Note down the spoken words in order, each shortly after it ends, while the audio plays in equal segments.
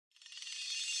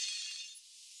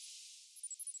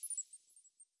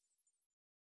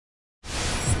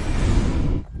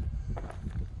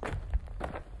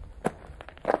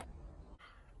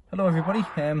Hello everybody,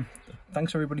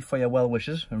 thanks everybody for your well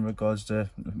wishes in regards to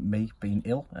me being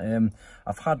ill.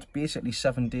 I've had basically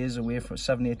 7 days away from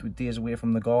 7-8 days away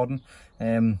from the garden.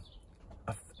 I'm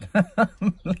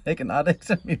like an addict.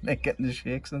 I mean, like getting the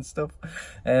shakes and stuff.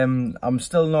 I'm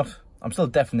still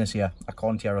deaf in this year. I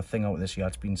can't hear a thing out this year.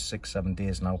 It's been 6-7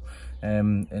 days now.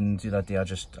 And the other day I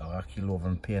keeled over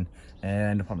in pain.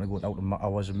 And I'm having to go out to my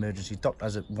emergency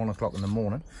doctor's at 1 o'clock in the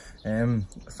morning.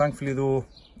 Thankfully though,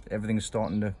 everything's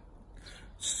starting to,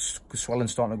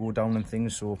 swelling's starting to go down and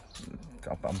things, so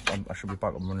I should be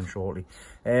back up and running shortly.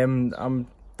 I'm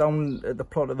down at the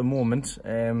plot at the moment.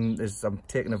 I'm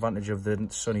taking advantage of the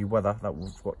sunny weather that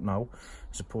we've got now,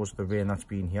 as opposed to the rain that's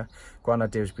been here.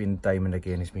 Grandad Dave's been diamond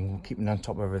again. He's been keeping on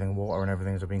top of everything, water and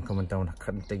everything has been coming down. I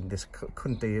couldn't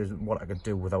do what I could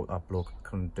do without that bloke. I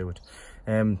couldn't do it.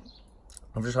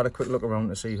 I've just had a quick look around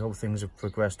to see how things have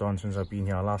progressed on since I've been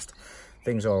here last.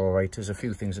 Things are alright. There's a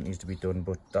few things that needs to be done,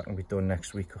 but that can be done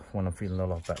next week when I'm feeling a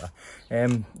lot better.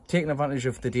 Taking advantage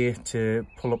of the day to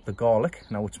pull up the garlic.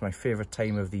 Now it's my favourite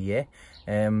time of the year.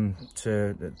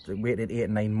 Waited 8 or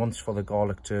 9 months for the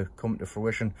garlic to come to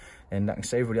fruition, and I can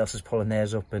see everybody else is pulling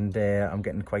theirs up, and I'm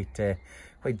getting quite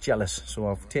jealous. So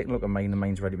I've taken a look at mine, and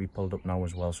mine's ready to be pulled up now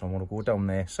as well. So I'm going to go down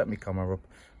there, set my camera up,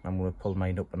 and I'm going to pull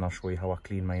mine up, and I'll show you how I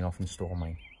clean mine off and store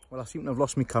mine. Well, I seem to have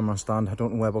lost my camera stand. I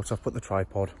don't know whereabouts I've put the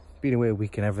tripod. Been away a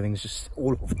week and everything's just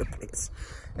all over the place.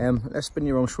 Let's spin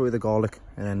you around, show you the garlic,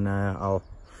 and then I'll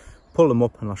pull them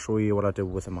up and I'll show you what I do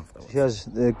with them afterwards. Here's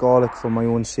the garlic from my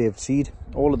own saved seed.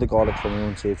 All of the garlic from my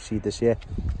own saved seed this year.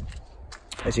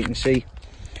 As you can see,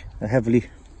 they're heavily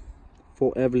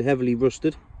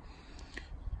rusted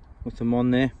with them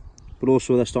on there, but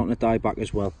also they're starting to die back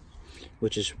as well,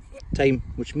 which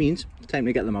means it's time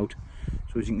to get them out.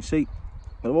 So as you can see,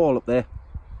 they're all up there.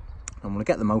 I'm going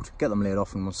to get them out, get them laid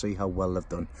off, and we'll see how well they've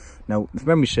done. Now, if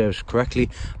memory serves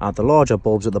correctly, I had the larger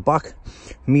bulbs at the back,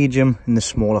 medium, and the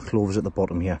smaller cloves at the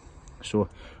bottom here. So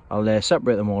I'll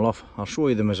separate them all off. I'll show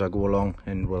you them as I go along,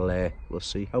 and we'll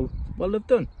see how well they've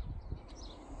done.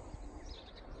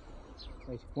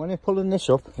 Right, when you're pulling this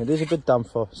up, it is a bit damp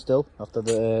still after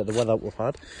the weather we've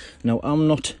had. Now, I'm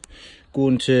not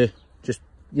going to just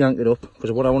yank it up,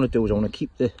 because what I want to do is I want to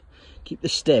keep the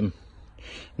stem.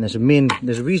 And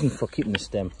there's a reason for keeping the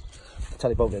stem. I'll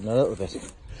tell you about it in a little bit.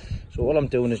 So all I'm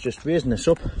doing is just raising this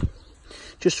up,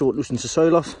 just so it loosens the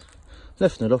soil off,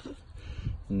 lifting it up,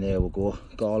 and there we go.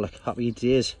 Garlic, happy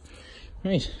days.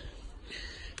 Right,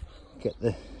 get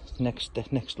the next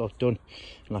lot done,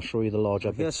 and I'll show you the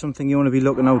larger bit. Here's something you want to be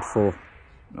looking out for.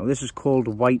 Now this is called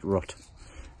white rot.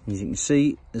 As you can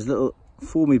see, there's little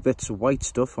foamy bits of white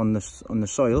stuff on the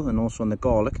soil and also on the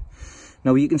garlic.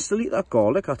 Now you can still eat that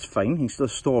garlic, that's fine, you can still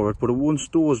store it, but it won't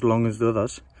store as long as the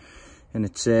others. And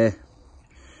it's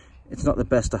not the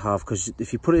best to have, because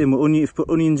if you put it in with onions, if you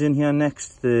put onions in here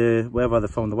next, wherever they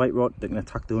found the white rot, they can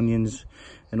attack the onions,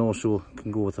 and also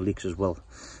can go with the leeks as well.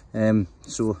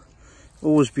 So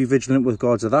always be vigilant with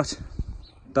regards to that.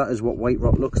 That is what white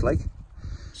rot looks like.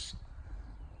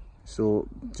 So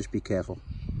just be careful.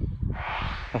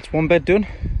 That's one bed done.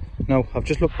 Now I've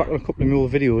just looked back on a couple of my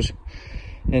old videos,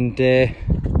 and I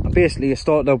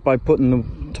started out by putting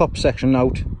the top section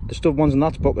out, the stubbed ones in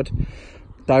that bucket,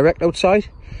 direct outside.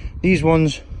 These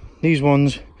ones,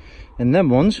 and them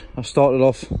ones, I started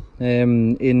off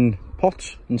in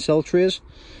pots and cell trays,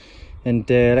 and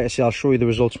like I say, I'll show you the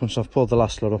results once I've pulled the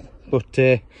last lot up.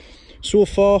 But so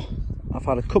far, I've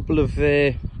had a couple of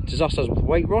disasters with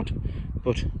white rot,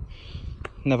 but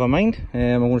never mind.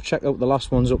 I'm going to check out the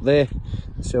last ones up there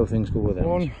and see how things go with them.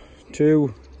 1,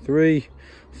 2, 3,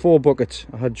 4 buckets.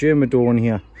 I had germador in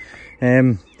here,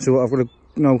 so I've got to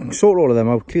now sort all of them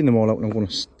out, clean them all out, and I'm going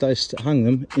to hang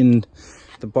them in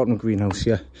the bottom greenhouse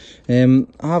here.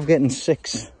 I'm getting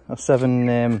 6 or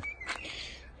 7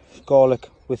 garlic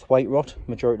with white rot,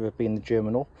 majority of it being the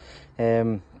germinal,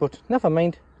 but never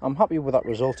mind, I'm happy with that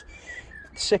result.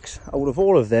 6 out of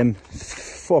all of them.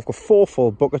 I've got 4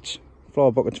 full buckets,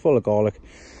 flower buckets full of garlic.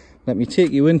 Let me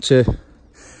take you into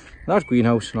that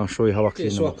greenhouse and I'll show you how I clean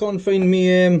them. So I can't find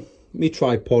me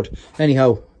tripod.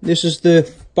 Anyhow, this is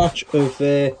the batch of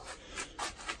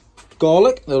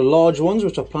garlic, the large ones,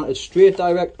 which I planted straight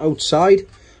direct outside.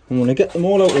 I'm going to get them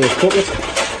all out of this bucket.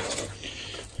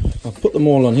 I'll put them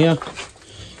all on here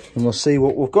and we'll see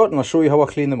what we've got, and I'll show you how I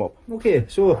clean them up. Okay,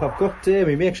 so I've got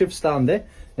my makeshift stand there.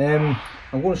 I'm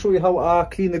going to show you how I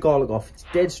clean the garlic off. It's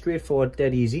dead straightforward,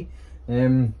 dead easy.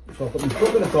 So I've got my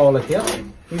bucket of garlic here.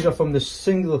 These are from the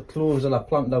single cloves that I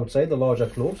planted outside, the larger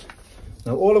cloves.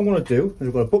 Now all I'm going to do is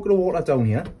I've got a bucket of water down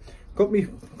here, got my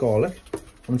garlic.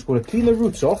 I'm just going to clean the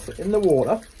roots off in the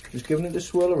water, just giving it a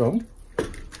swirl around.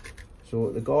 So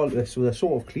the garlic, so they're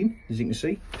sort of clean, as you can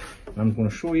see. And I'm going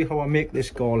to show you how I make this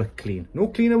garlic clean. No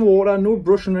cleaning water, no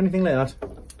brushing or anything like that.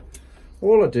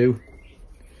 All I do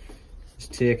is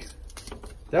take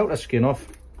the outer skin off.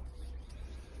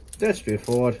 Dead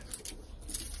straightforward.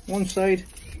 One side.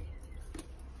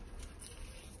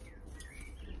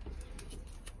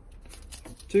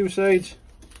 Two sides.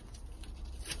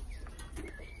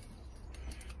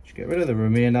 Just get rid of the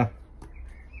remainder.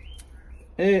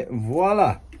 Et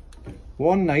voila!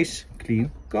 One nice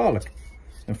clean garlic.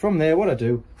 And from there, what I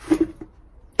do,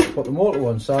 put them all to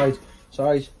one side.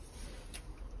 I'm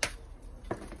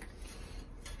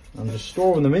just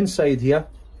storing them inside here,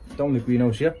 down the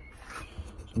greenhouse here.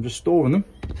 So I'm just storing them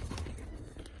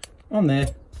on there,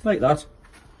 like that,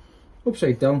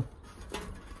 upside down,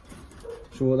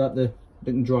 so that they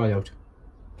can dry out.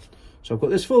 So I've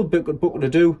got this full bucket to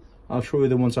do. I'll show you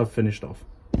them once I've finished off.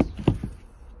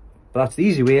 But that's the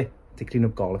easy way to clean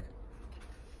up garlic.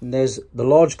 And there's the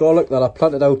large garlic that I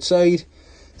planted outside.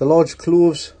 The large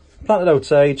cloves planted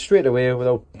outside straight away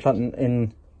without planting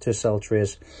into cell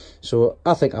trays. So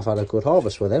I think I've had a good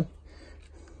harvest with them.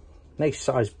 Nice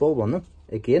sized bulb on them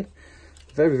again.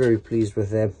 Very, very pleased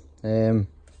with them.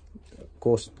 Of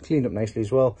course, cleaned up nicely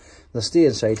as well. They'll stay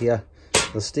inside here.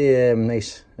 They'll stay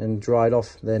nice and dried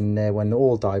off. Then when they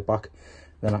all die back,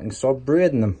 then I can start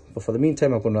braiding them. But for the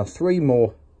meantime, I'm going to have 3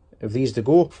 more of these to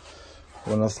go.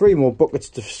 I'm going to have 3 more buckets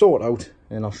to sort out,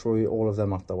 and I'll show you all of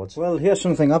them afterwards. Well, here's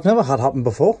something I've never had happen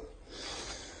before.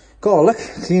 Garlic,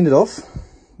 cleaned it off.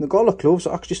 The garlic cloves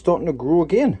are actually starting to grow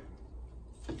again.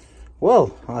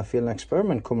 Well, I feel an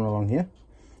experiment coming along here.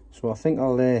 So I think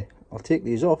I'll take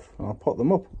these off and I'll pot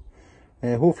them up.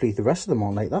 Hopefully the rest of them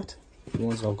aren't like that. The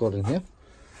ones I've got in here.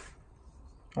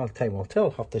 Time will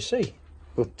tell, have to see.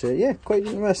 But yeah, quite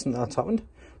interesting that's happened.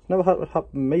 Never had it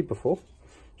happen to me before.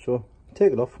 So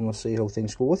take it off and we'll see how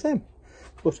things go with them.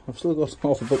 But I've still got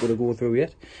half a bucket to go through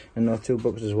yet, and now 2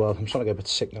 buckets as well. I'm starting to get a bit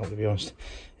sick now, to be honest.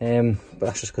 But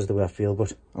that's just because of the way I feel.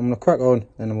 But I'm going to crack on,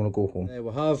 then I'm going to go home. There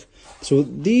we have. So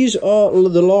these are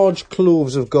the large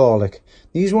cloves of garlic.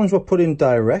 These ones were put in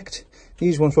direct.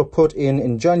 These ones were put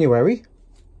in January.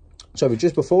 Sorry,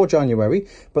 just before January.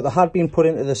 But they had been put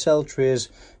into the cell trays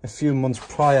a few months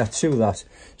prior to that.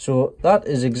 So that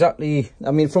is exactly, I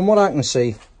mean, from what I can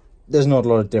see, there's not a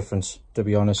lot of difference, to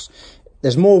be honest.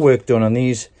 There's more work done on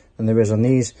these than there is on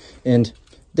these. And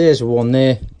there's one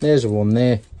there, there's one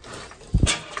there.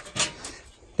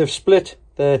 They've split,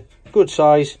 they're good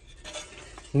size,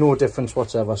 no difference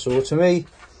whatsoever. So to me,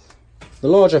 the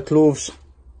larger cloves,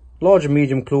 larger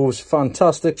medium cloves,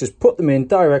 fantastic. Just put them in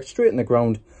direct, straight in the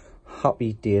ground.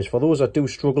 Happy days. For those that do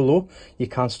struggle though, you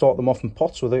can start them off in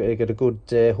pots so they get a good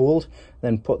hold,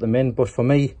 then put them in. But for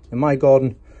me, in my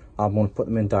garden, I'm going to put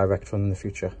them in direct from the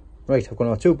future. Right, I've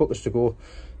got 2 buckets to go.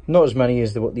 Not as many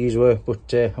as what these were,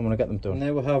 but I'm going to get them done. And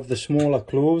there we have the smaller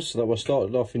cloves that were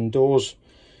started off indoors.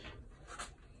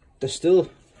 They're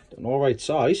still an alright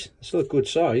size. They're still a good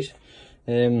size.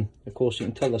 Of course, you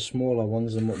can tell they're smaller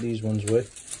ones than what these ones were.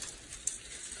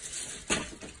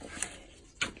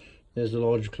 There's the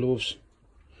large cloves.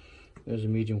 There's the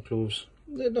medium cloves.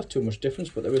 They're not too much difference,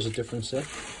 but there is a difference there.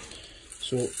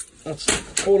 So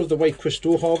that's all of the white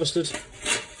Christo harvested.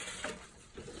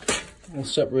 I'll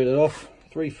separate it off.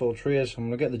 3 full trays. I'm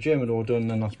going to get the germador done,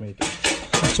 and then that's me done.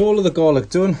 That's all of the garlic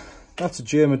done. That's a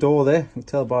germador there. You can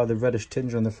tell by the reddish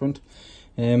tinge on the front.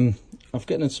 I've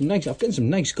gotten some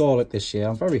nice garlic this year.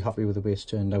 I'm very happy with the way it's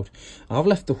turned out. I've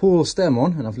left the whole stem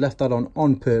on, and I've left that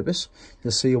on purpose.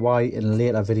 You'll see why in a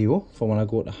later video for when I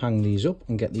go to hang these up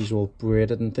and get these all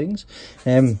braided and things.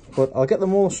 But I'll get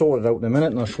them all sorted out in a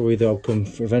minute, and I'll show you the outcome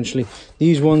eventually.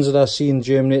 These ones that I've seen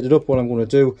germinated up, what I'm going to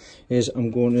do is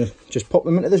I'm going to just pop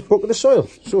them into this bucket of soil.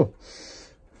 So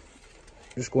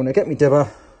I'm just going to get my dibber,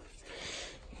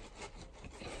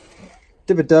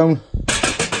 dip it down.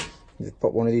 Just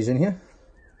pop one of these in here,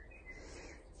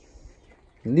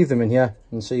 leave them in here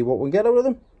and see what we get out of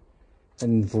them.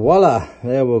 And voila,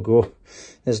 there we go.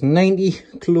 There's 90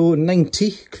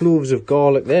 cloves of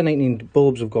garlic there, 19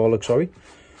 bulbs of garlic, sorry.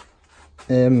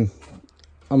 I'm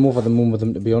over the moon with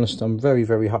them, to be honest. I'm very,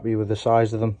 very happy with the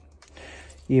size of them.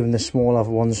 Even the smaller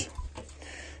ones,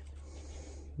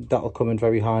 that'll come in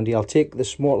very handy. I'll take the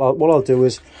small, what I'll do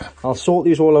is I'll sort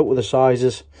these all out with the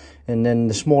sizes, and then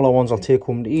the smaller ones I'll take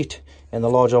home to eat, and the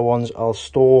larger ones I'll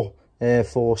store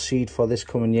for seed for this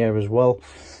coming year as well.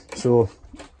 So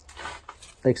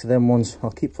likes of them ones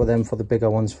I'll keep for them, for the bigger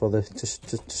ones for the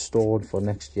to store for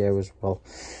next year as well.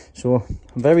 So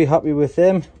I'm very happy with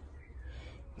them.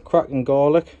 Cracking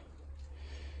garlic,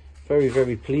 very,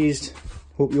 very pleased.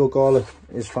 Hope your garlic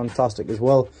is fantastic as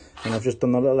well. And I've just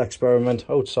done a little experiment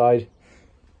outside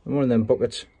and one of them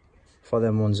buckets for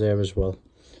them ones there as well.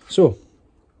 So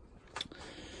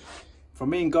from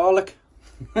me and garlic,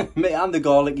 me and the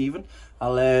garlic even,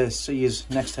 I'll see you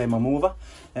next time I'm over.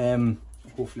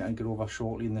 Hopefully I can get over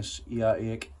shortly in this ear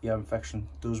infection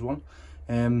does one.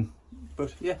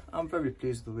 But yeah, I'm very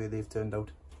pleased with the way they've turned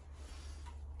out.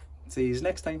 See you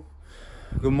next time.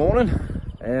 Good morning.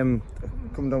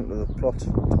 Come down to the plot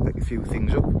to pick a few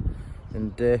things up,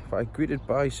 and I greeted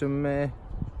by some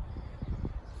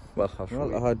well,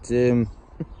 I had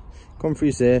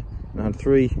comfreys there, and I had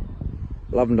 3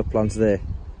 lavender plants there.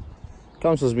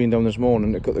 Council's been down this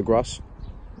morning to cut the grass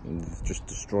and they've just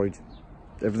destroyed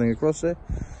everything across there,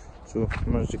 so I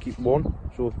managed to keep one.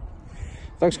 So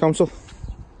thanks, council.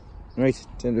 Right,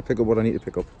 time to pick up what I need to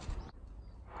pick up.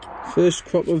 First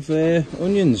crop of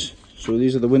onions. So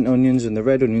these are the winter onions, and the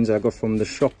red onions I got from the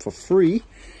shop for free.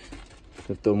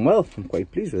 They've done well. I'm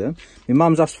quite pleased with them. My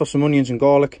mum's asked for some onions and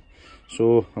garlic,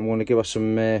 so I'm going to give her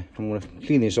some. I'm going to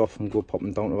clean these off and go pop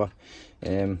them down to her.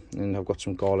 And I've got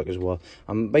some garlic as well.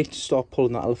 I might start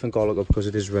pulling that elephant garlic up because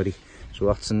it is ready. So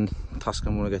that's a task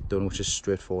I'm going to get done, which is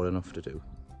straightforward enough to do.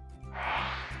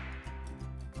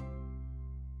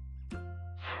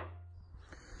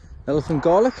 Elephant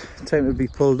garlic, time to be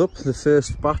pulled up, the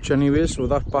first batch anyway, so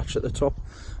that batch at the top.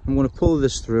 I'm going to pull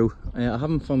this through. I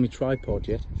haven't found my tripod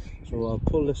yet, so I'll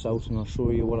pull this out and I'll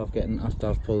show you what I've getting after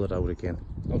I've pulled it out again.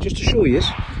 Now just to show you,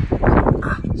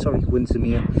 sorry, wind's in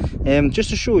here.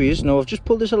 Just to show you, now I've just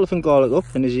pulled this elephant garlic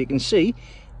up, and as you can see,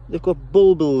 they've got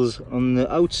bulbils on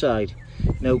the outside.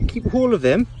 Now keep hold of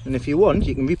them, and if you want,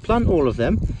 you can replant all of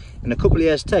them. In a couple of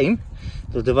years' time,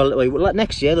 they'll develop, well,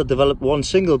 next year they'll develop one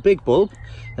single big bulb,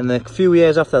 and a few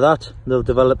years after that they'll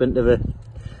develop into the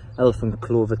elephant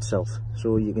clove itself.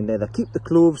 So you can either keep the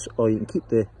cloves or you can keep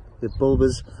the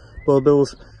bulbils.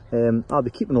 I'll be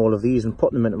keeping all of these and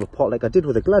putting them into a pot like I did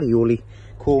with the gladioli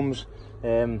combs,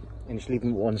 and just leave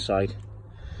them at one side.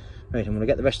 Right, I'm going to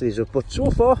get the rest of these up, but so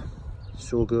far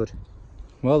so good.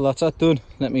 Well, that's that done.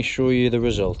 Let me show you the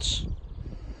results.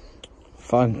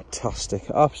 Fantastic,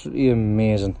 absolutely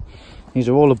amazing. These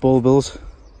are all the bulbils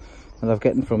that I've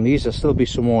gotten from these. There'll still be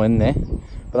some more in there,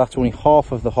 but that's only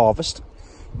half of the harvest.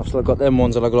 I've still got them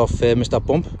ones that I got off Mr.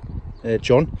 Bump,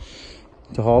 John,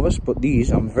 to harvest. But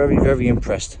these, I'm very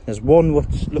impressed. There's one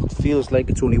what feels like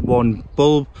it's only one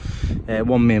bulb,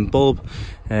 one main bulb,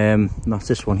 and that's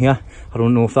this one here. I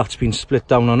don't know if that's been split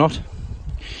down or not,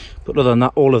 but other than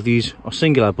that, all of these are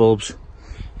singular bulbs,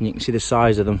 and you can see the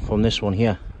size of them from this one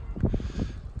here.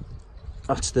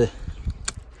 That's the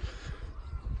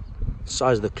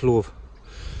size of the clove.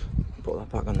 Put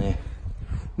that back on there.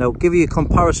 Now, give you a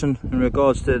comparison in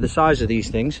regards to the size of these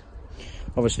things.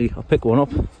 Obviously, I'll pick one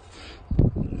up.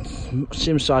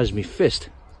 Same size as my fist.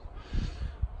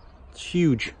 It's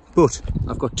huge. But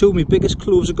I've got 2 of my biggest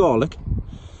cloves of garlic.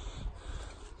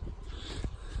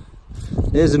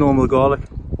 There's the normal garlic.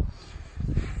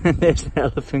 And there's the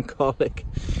elephant garlic.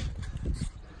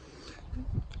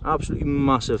 Absolutely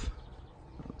massive.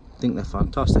 I think they're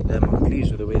fantastic. I'm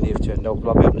pleased with the way they've turned out. But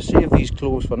I'll be able to save these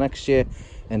cloves for next year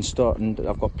and start, and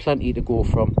I've got plenty to go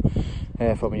from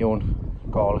for my own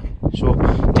garlic. So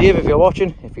Dave, if you're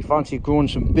watching, if you fancy growing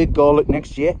some big garlic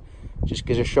next year, just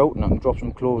give us a shout and I can drop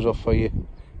some cloves off for you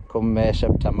come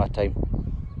September time.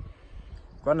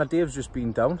 Grandad Dave's just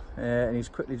been down and he's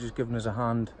quickly just given us a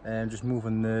hand and just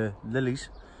moving the lilies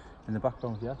in the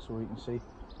background here, so you can see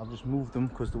I've just moved them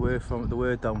because they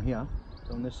were down here,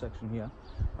 down this section here.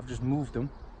 I've just moved them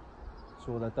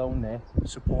so they're down there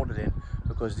supported in,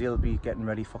 because they'll be getting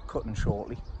ready for cutting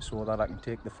shortly so that I can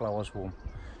take the flowers home.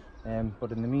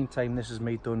 But in the meantime, this is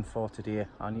me done for today.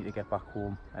 I need to get back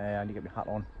home. I need to get my hat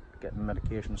on, get the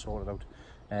medication sorted out.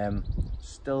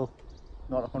 Still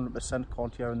not 100%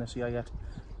 can't hear in this ear yet,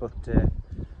 but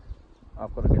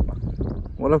I've got to get back.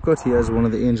 What I've got here is one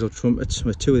of the angel trumpets,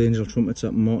 with 2 of the angel trumpets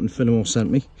that Martin Finnemore sent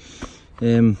me.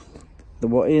 They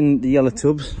were in the yellow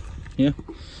tubs here,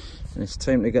 and it's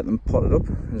time to get them potted up.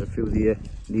 There's a few of the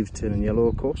leaves turning yellow,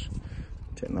 of course.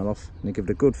 Taking that off and give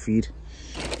it a good feed.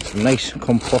 Some nice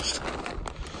compost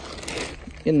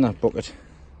in that bucket.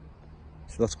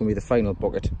 So that's going to be the final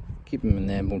bucket. Keep them in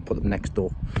there and we'll put them next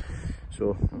door.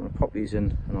 So I'm going to pop these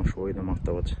in and I'll show you them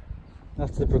afterwards.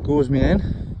 That's the Bragosmi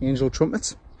then, angel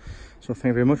trumpets. So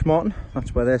thank you very much, Martin.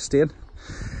 That's where they're staying.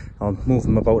 I'll move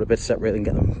them about a bit separate and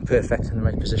get them perfect in the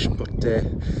right position, but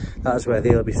that is where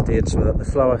they'll be stayed so that the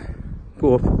flower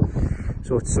go up,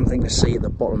 so it's something to see at the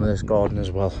bottom of this garden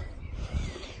as well.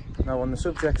 Now, on the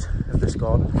subject of this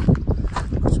garden,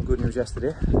 I got some good news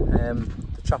yesterday.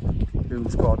 The chap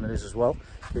whose garden it is as well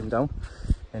came down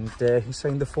and he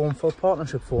signed the form for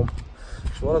partnership form.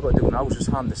 So all I've got to do now is just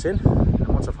hand this in, and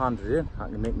once I've handed it in, I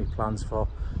can make me plans for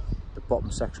the bottom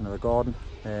section of the garden,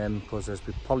 because there's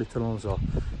been polytunnels or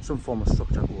some form of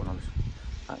structure going on it.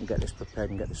 I can get this prepared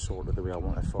and get this sorted the way I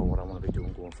want it for what I want to be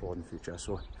doing going forward in the future.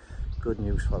 So good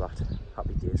news for that.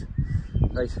 Happy days.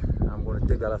 Right, I'm going to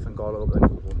dig that elephant garlic up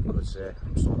and go home because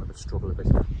I'm starting to struggle a bit.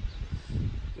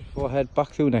 Before I head back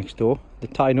through next door, the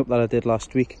tying up that I did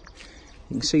last week,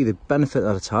 you can see the benefit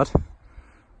that it's had,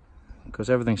 because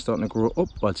everything's starting to grow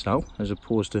upwards now as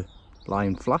opposed to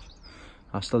lying flat.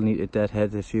 I still need to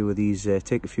deadhead a few of these,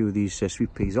 take a few of these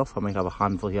sweet peas off. I might have a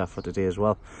handful here for today as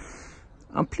well.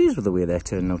 I'm pleased with the way they're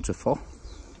turning out so far,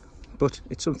 but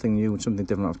it's something new and something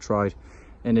different I've tried,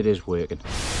 and it is working.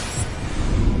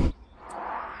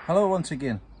 Hello once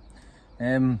again.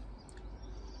 I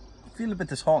feel a bit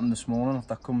disheartened this morning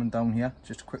after coming down here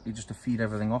just to feed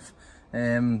everything off.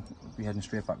 We'll be heading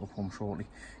straight back up home shortly.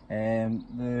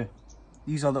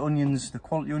 These are the onions, the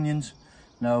quality onions.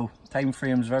 Now, time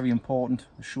frame is very important.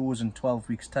 The show is in 12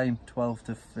 weeks time, 12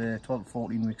 to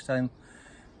 14 weeks time.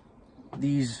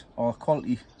 These are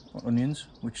quality onions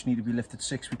which need to be lifted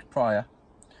 6 weeks prior.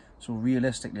 So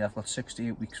realistically, I've got 6 to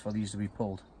 8 weeks for these to be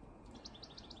pulled.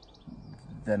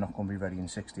 They're not going to be ready in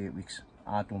 6 to 8 weeks.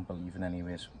 I don't believe in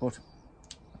anyways, but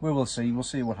we will see. We'll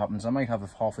see what happens. I might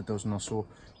have half a dozen or so,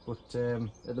 but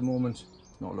at the moment,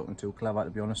 not looking too clever,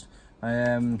 to be honest.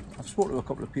 I've spoken to a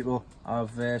couple of people.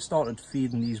 I've started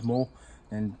feeding these more,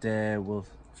 and we'll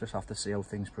just have to see how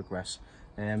things progress.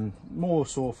 More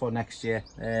so for next year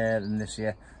than this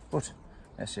year, but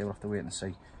let's see, we'll have to wait and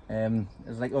see.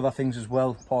 There's like other things as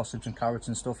well, parsnips and carrots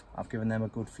and stuff. I've given them a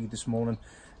good feed this morning,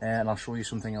 and I'll show you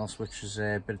something else which is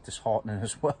a bit disheartening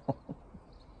as well.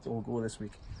 So we'll go this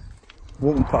week.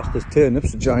 Walking past this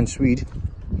turnips, the giant Swede.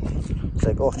 It's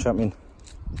like, oh champion,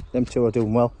 them two are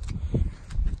doing well.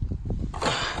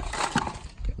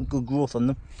 Getting good growth on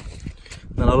them.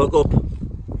 And then I look up,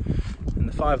 and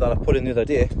the 5 that I put in the other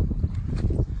day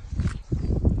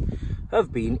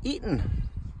have been eaten.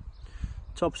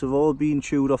 Tops have all been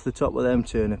chewed off the top of them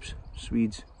turnips,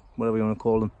 Swedes, whatever you want to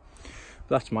call them.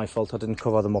 But that's my fault, I didn't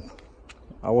cover them up.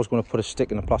 I was going to put a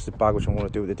stick in a plastic bag, which I'm going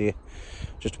to do today,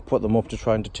 just to put them up to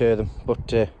try and deter them, but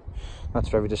that's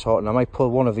very disheartening. I might pull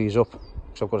one of these up,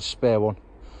 because I've got a spare one.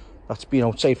 That's been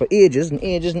outside for ages and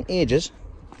ages and ages.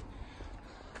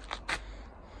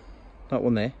 That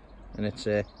one there, and it's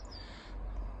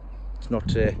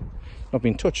not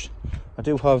been touched. I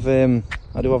do have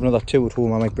another 2 at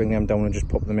home. I might bring them down and just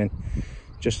pop them in,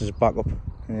 just as a backup.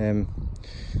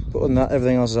 But other than that,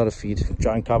 everything else is out of feed.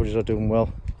 Giant cabbages are doing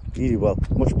well, really well,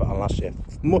 much better than last year.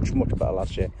 Much better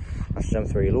last year. That's them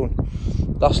 3 alone.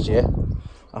 Last year,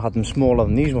 I had them smaller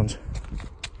than these ones.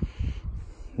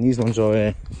 And these ones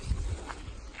are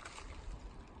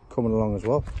coming along as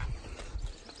well.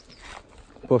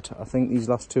 But I think these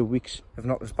last 2 weeks have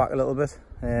knocked us back a little bit,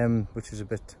 which is a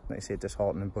bit, like I say,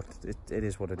 disheartening, but it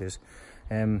is what it is.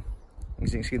 As you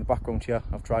can see in the background here,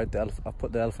 I've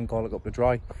put the elephant garlic up to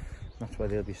dry. That's where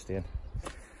they'll be staying.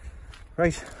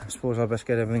 Right, I suppose I'll best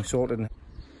get everything sorted.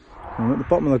 I'm at the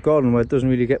bottom of the garden where it doesn't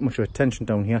really get much of attention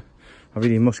down here. I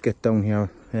really must get down here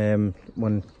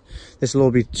when this will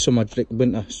all be summer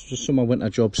winter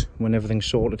jobs when everything's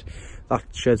sorted. That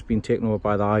shed's been taken over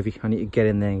by the ivy. I need to get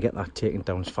in there and get that taken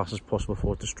down as fast as possible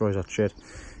before it destroys that shed.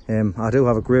 I do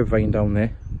have a grapevine down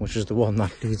there, which is the one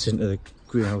that leads into the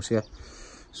greenhouse here.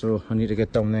 So I need to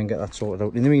get down there and get that sorted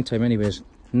out. In the meantime, anyways,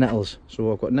 nettles.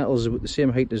 So I've got nettles about the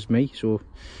same height as me, so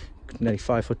nearly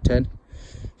 5'10",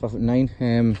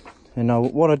 5'9". And now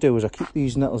what I do is I keep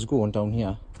these nettles going down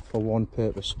here for one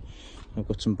purpose. I've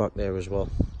got some back there as well.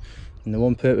 And the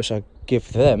one purpose I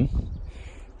give them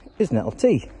is nettle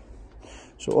tea.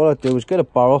 So all I do is get a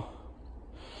barrel,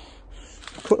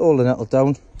 cut all the nettle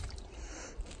down,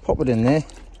 pop it in there.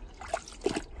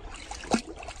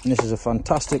 And this is a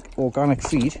fantastic organic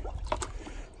feed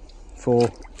for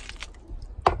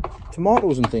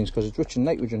tomatoes and things, because it's rich in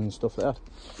nitrogen and stuff like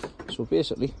that. So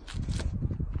basically,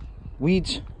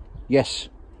 weeds, yes,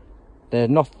 they're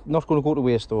not going to go to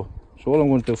waste though. So all I'm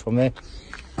going to do from there,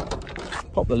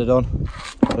 pop the lid on,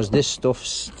 because this stuff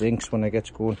stinks when it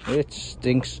gets going. It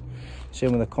stinks.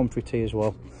 Same with the comfrey tea as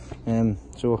well.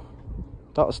 So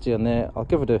that'll stay in there. I'll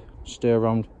give it a stir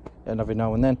around every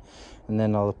now and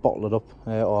then I'll bottle it up,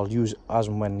 or I'll use it as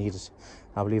and when needed.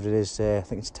 I believe it is, I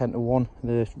think it's 10 to 1,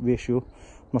 the ratio.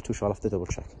 I'm not too sure, I'll have to double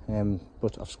check.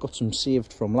 But I've got some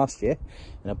saved from last year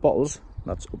in a bottles.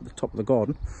 That's up the top of the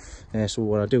garden. So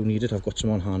when I do need it, I've got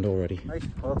some on hand already. Right,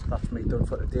 well, that's me done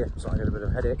for today. So I get a bit of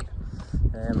a headache.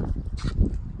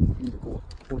 Need to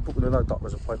go book another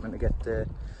doctor's appointment to get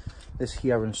this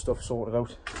here and stuff sorted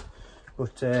out.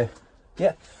 But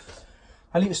yeah,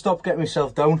 I need to stop getting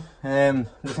myself down. I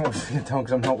think I'm feeling down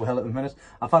because I'm not well at the minute.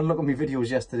 I've had a look at my videos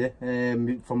yesterday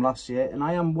from last year, and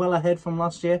I am well ahead from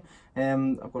last year.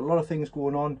 I've got a lot of things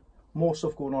going on, more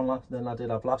stuff going on than I did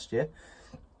have last year.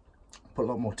 Put a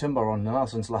lot more timber on now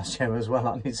since last year as well.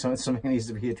 That needs something needs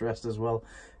to be addressed as well.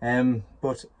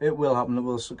 But it will happen.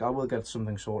 I will get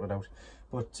something sorted out.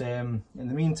 But in the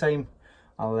meantime,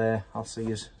 I'll see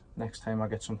you next time I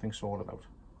get something sorted out.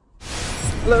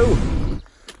 Hello.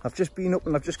 I've just been up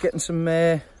and I've just getting some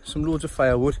loads of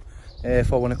firewood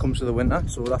for when it comes to the winter,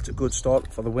 so that's a good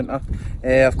start for the winter.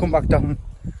 I've come back down.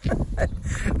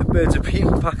 The birds have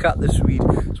been back at the Swede,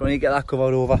 so I need to get that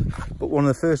covered over. But one of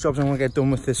the first jobs I'm going to get done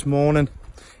with this morning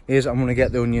is I'm going to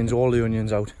get the onions, all the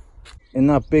onions out. In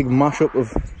that big mashup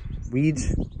of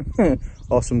weeds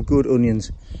are some good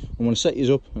onions. I'm going to set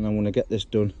these up and I'm going to get this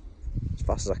done as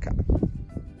fast as I can.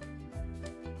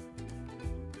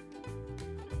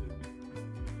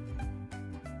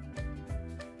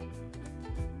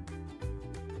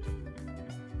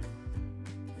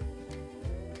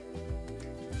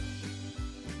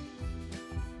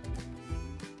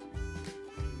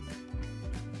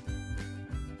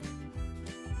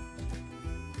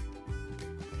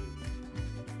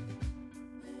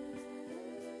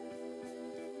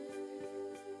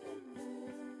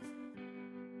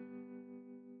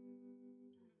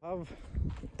 Have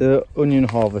the onion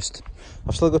harvest.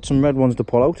 I've still got some red ones to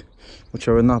pull out, which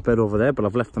are in that bed over there, but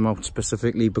I've left them out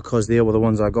specifically because they were the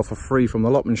ones I got for free from the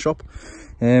allotment shop.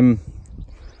 I'm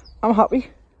happy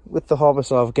with the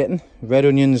harvest I've getting. Red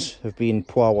onions have been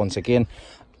poor once again.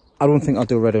 I don't think I'll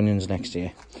do red onions next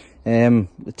year. The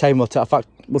time will tell. In fact,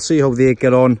 we'll see how they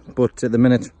get on, but at the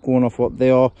minute, going off what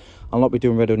they are, I'll not be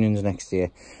doing red onions next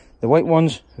year. The white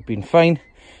ones have been fine.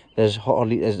 There's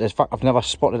in fact, I've never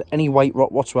spotted any white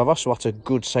rot whatsoever, so that's a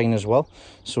good sign as well.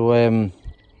 So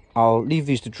I'll leave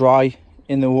these to dry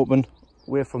in the open,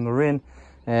 away from the rain.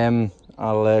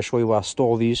 I'll show you where I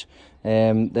store these,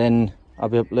 then I'll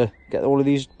be able to get all of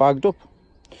these bagged up.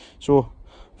 So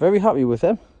very happy with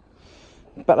them,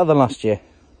 better than last year.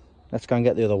 Let's go and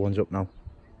get the other ones up now.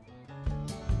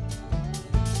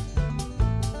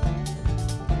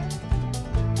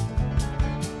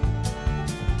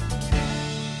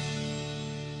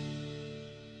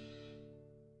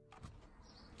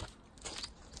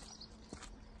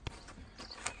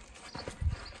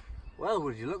 Well,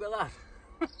 would you look at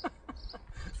that?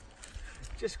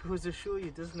 Just goes to show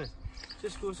you, doesn't it?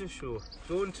 Just goes to show.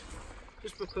 Don't,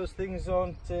 just because things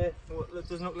aren't, it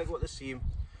doesn't look like what they seem,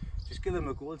 just give them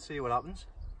a go and see what happens.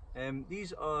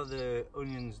 These are the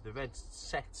onions, the red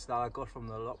sets that I got from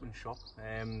the allotment shop,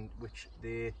 which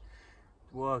they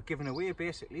were given away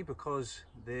basically because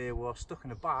they were stuck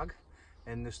in a bag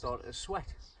and they started to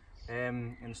sweat.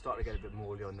 And started to get a bit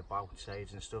mouldy on the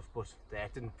sides and stuff, but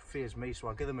it didn't faze me, so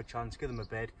I'll give them a chance, give them a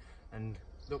bed, and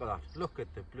look at that. Look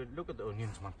at the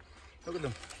onions, man. Look at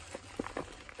them.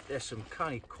 There's some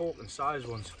canny cork and size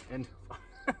ones, and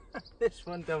this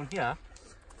one down here,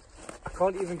 I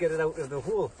can't even get it out of the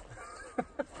hole. I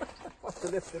have to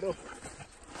lift it up.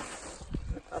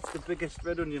 That's the biggest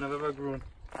red onion I've ever grown.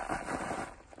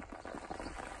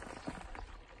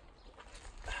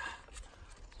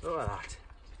 Look at that.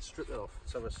 Strip it off,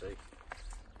 let's have a see.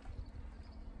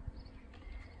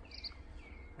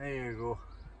 There you go.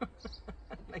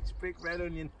 Nice big red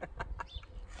onion.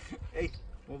 Hey,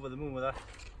 over the moon with that.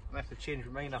 I have to change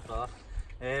my mind after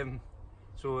that.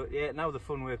 So yeah, now the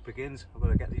fun work begins. I've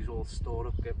got to get these all stored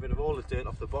up, get rid of all the dirt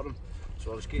off the bottom.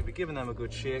 So I'll just be giving them a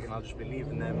good shake, and I'll just be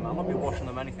leaving them. I'll not be washing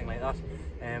them, anything like that.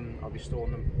 I'll be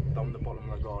storing them down the bottom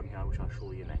of the garden here, which I'll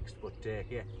show you next. But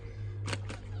yeah,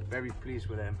 very pleased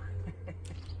with them.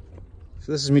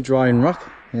 So this is me drying rack.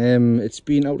 It's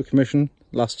been out of commission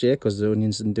last year because the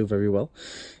onions didn't do very well.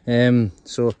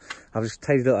 So I've just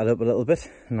tidied that up a little bit,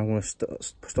 and I'm going to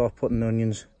start putting the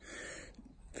onions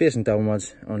facing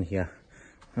downwards on here.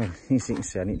 Oh, as you can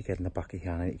see, I need to get in the back of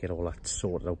here. I need to get all that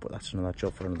sorted out, but that's another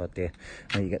job for another day.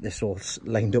 I need to get this all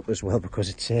lined up as well because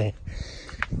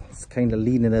it's kind of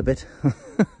leaning a bit.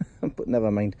 But never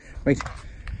mind. Right,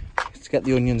 let's get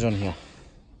the onions on here.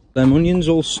 Them onions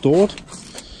all stored.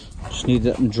 Just need to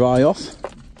let them dry off,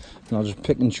 and I'll just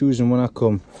pick and choose them when I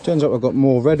come. Turns out I've got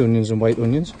more red onions than white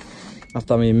onions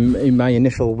after my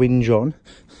initial whinge on.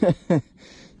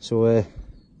 So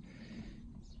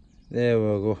there we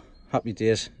go. Happy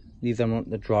days. Leave them on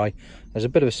to dry. There's a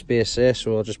bit of a space there,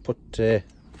 so I'll just put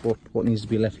what needs to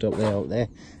be left out there.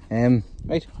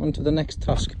 Right, on to the next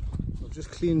task. I've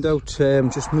just cleaned out,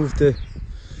 just moved the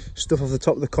stuff off the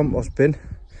top of the compost bin,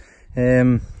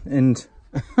 and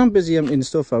I'm busy emptying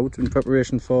stuff out in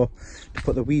preparation to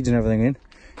put the weeds and everything in.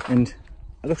 And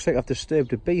it looks like I've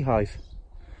disturbed a beehive.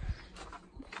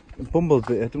 A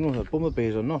bumblebee, I don't know if they're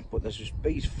bumblebees or not, but there's just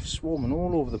bees swarming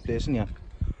all over the place in here.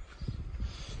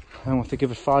 I have to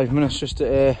give it 5 minutes just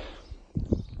to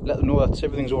let them know that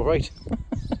everything's alright.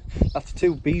 That's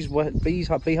 2 beehives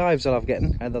that I'm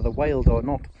getting, either they're wild or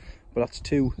not, but that's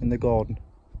 2 in the garden.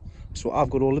 So I've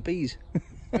got all the bees.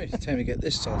 Right, it's time to get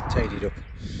this all tidied up.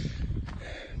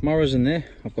 Marrow's in there.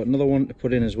 I've got another one to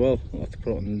put in as well. I'll have to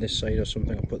put it on this side or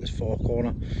something. I'll put this far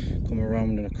corner, come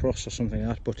around and across or something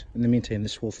like that. But in the meantime,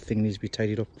 this whole thing needs to be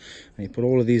tidied up. And you put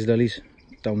all of these lilies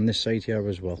down this side here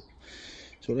as well.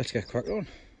 So let's get cracking on.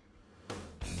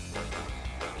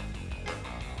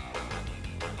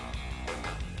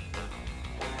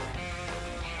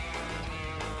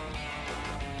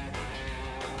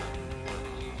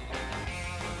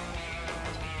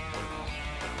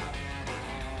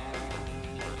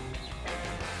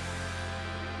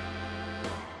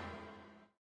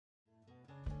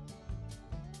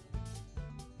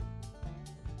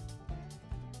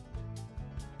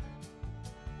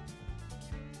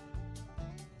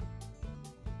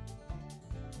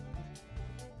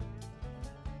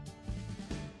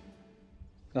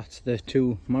 That's the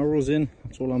 2 marrows in.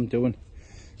 That's all I'm doing.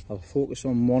 I'll focus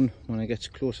on one when it gets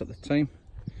close at the time,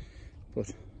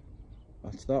 but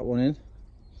that's that one in,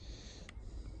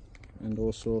 and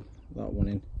also that one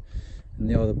in, and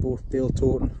they are both Dale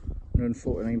Toten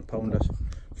 149 pounders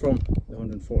from the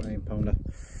 149 pounder.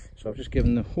 So I've just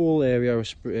given the whole area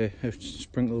a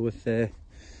sprinkle with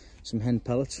some hen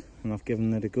pellets, and I've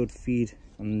given it a good feed,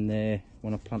 and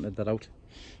when I planted that out,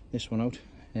 this one out,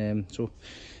 so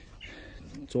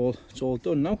it's all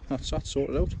done now. That's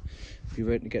sorted out. Be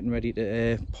getting ready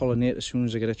to pollinate as soon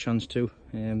as I get a chance to.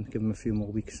 Give them a few more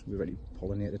weeks, be ready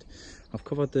pollinated. I've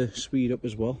covered the swede up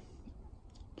as well.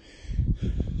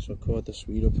 So I've covered the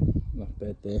swede up, that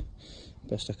bed there,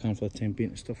 best I can for the time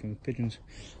being to stuff in the pigeons.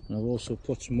 And I've also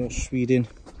put some more swede in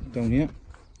down here.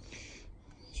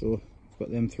 So I've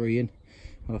got them 3 in.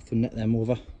 I'll have to net them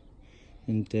over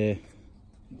and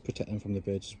protect them from the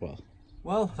birds as well.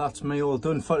 Well, that's me all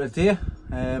done for today.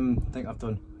 I think I've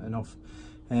done enough.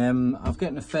 I've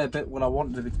gotten a fair bit what I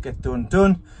wanted to get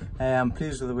done. I'm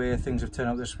pleased with the way things have turned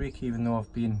out this week, even though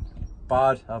I've been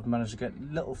bad. I've managed to get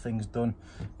little things done.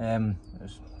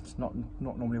 It's not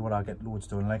normally what I get loads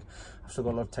done. Like, I've still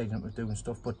got a lot of tidying up to do and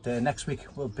stuff. But next week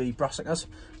will be brassicas.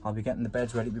 I'll be getting the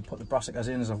beds ready to put the brassicas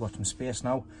in, as I've got some space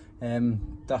now. I'm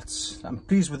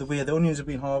pleased with the way the onions have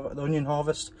been the onion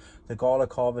harvest, the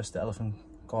garlic harvest, the elephant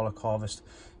garlic harvest,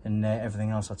 and everything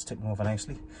else that's ticking over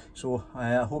nicely. So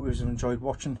I hope you enjoyed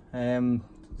watching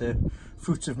the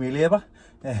fruits of my labour.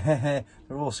 We're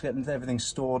also getting everything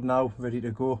stored now, ready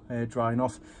to go, drying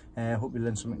off. Hope you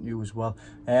learned something new as well.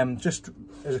 Just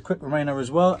as a quick reminder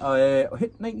as well, I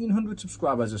hit 1900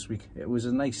 subscribers this week. It was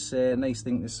a nice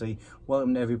thing to see.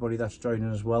 Welcome to everybody that's joining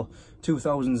as well.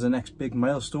 2000 is the next big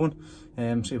milestone. See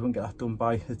if we can get that done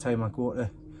by the time I go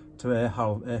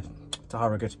to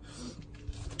Harrogate.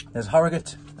 There's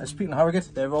Harrogate. Speaking of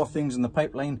Harrogate, there are things in the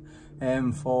pipeline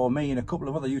for me and a couple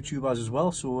of other YouTubers as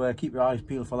well, so keep your eyes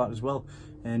peeled for that as well,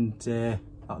 and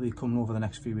that'll be coming over the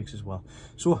next few weeks as well.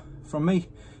 So from me,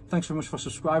 thanks very much for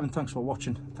subscribing, thanks for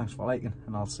watching, thanks for liking,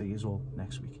 and I'll see you all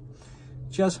next week.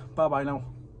 Cheers, bye bye now.